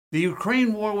The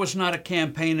Ukraine war was not a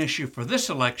campaign issue for this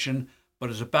election, but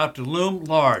is about to loom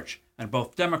large, and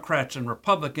both Democrats and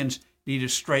Republicans need to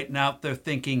straighten out their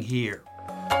thinking here.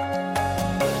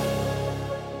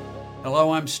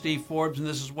 Hello, I'm Steve Forbes, and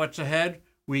this is What's Ahead,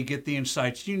 where you get the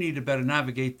insights you need to better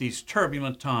navigate these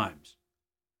turbulent times.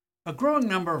 A growing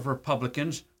number of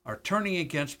Republicans are turning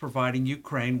against providing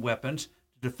Ukraine weapons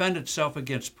to defend itself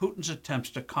against Putin's attempts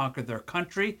to conquer their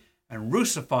country and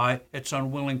Russify its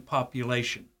unwilling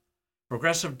population.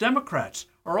 Progressive Democrats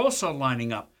are also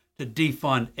lining up to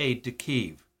defund aid to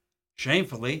Kyiv.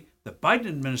 Shamefully, the Biden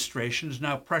administration is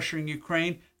now pressuring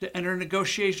Ukraine to enter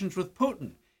negotiations with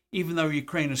Putin, even though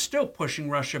Ukraine is still pushing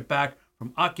Russia back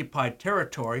from occupied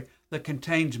territory that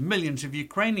contains millions of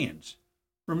Ukrainians.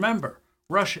 Remember,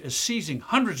 Russia is seizing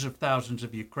hundreds of thousands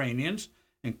of Ukrainians,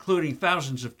 including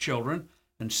thousands of children,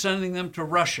 and sending them to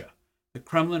Russia, the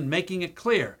Kremlin making it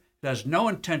clear it has no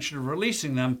intention of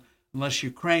releasing them unless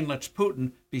Ukraine lets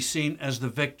Putin be seen as the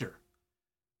victor.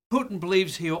 Putin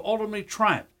believes he will ultimately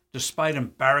triumph despite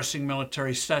embarrassing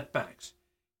military setbacks.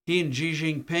 He and Xi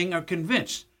Jinping are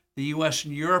convinced the U.S.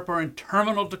 and Europe are in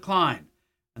terminal decline,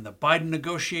 and the Biden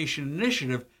negotiation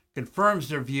initiative confirms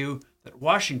their view that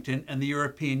Washington and the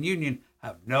European Union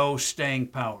have no staying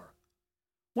power.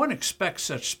 One expects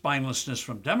such spinelessness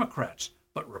from Democrats,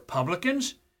 but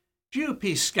Republicans?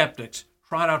 GOP skeptics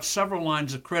trot out several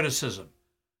lines of criticism.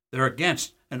 They're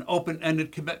against an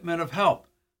open-ended commitment of help,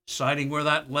 citing where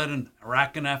that led in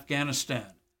Iraq and Afghanistan.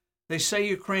 They say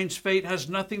Ukraine's fate has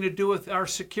nothing to do with our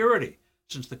security,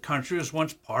 since the country was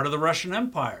once part of the Russian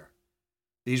Empire.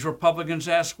 These Republicans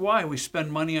ask why we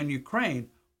spend money on Ukraine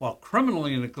while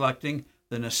criminally neglecting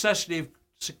the necessity of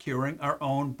securing our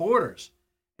own borders.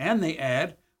 And they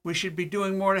add we should be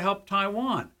doing more to help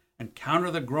Taiwan and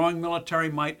counter the growing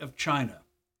military might of China.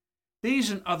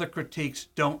 These and other critiques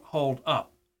don't hold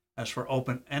up. As for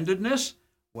open-endedness,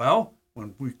 well,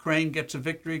 when Ukraine gets a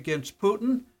victory against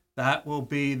Putin, that will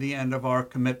be the end of our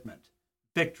commitment.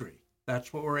 Victory,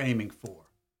 that's what we're aiming for.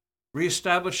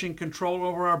 Reestablishing control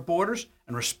over our borders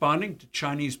and responding to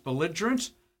Chinese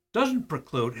belligerence doesn't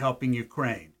preclude helping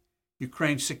Ukraine.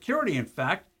 Ukraine's security, in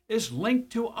fact, is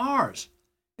linked to ours.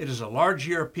 It is a large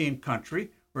European country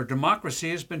where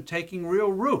democracy has been taking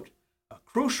real root, a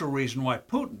crucial reason why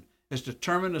Putin is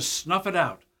determined to snuff it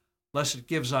out, lest it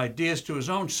gives ideas to his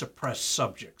own suppressed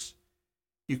subjects.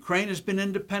 Ukraine has been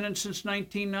independent since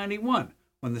 1991,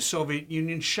 when the Soviet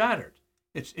Union shattered.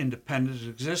 Its independent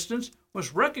existence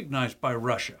was recognized by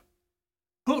Russia.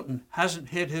 Putin hasn't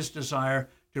hid his desire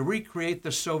to recreate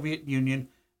the Soviet Union.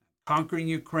 Conquering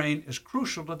Ukraine is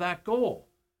crucial to that goal.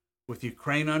 With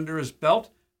Ukraine under his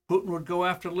belt, Putin would go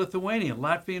after Lithuania,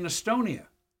 Latvia, and Estonia.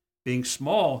 Being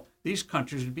small, these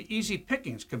countries would be easy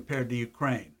pickings compared to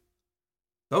Ukraine.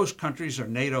 Those countries are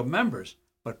NATO members,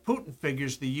 but Putin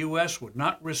figures the U.S. would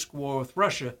not risk war with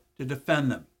Russia to defend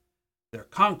them. Their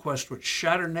conquest would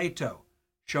shatter NATO,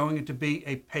 showing it to be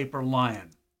a paper lion.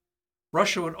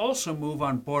 Russia would also move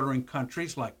on bordering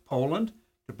countries like Poland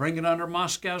to bring it under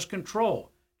Moscow's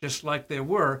control, just like they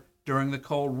were during the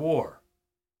Cold War.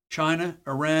 China,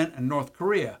 Iran, and North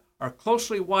Korea are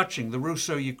closely watching the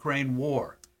Russo-Ukraine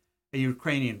war. A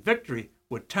Ukrainian victory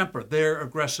would temper their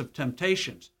aggressive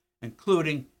temptations,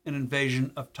 including an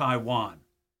invasion of Taiwan.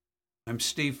 I'm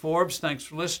Steve Forbes. Thanks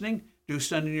for listening. Do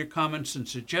send in your comments and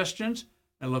suggestions.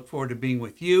 I look forward to being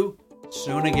with you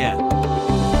soon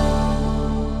again.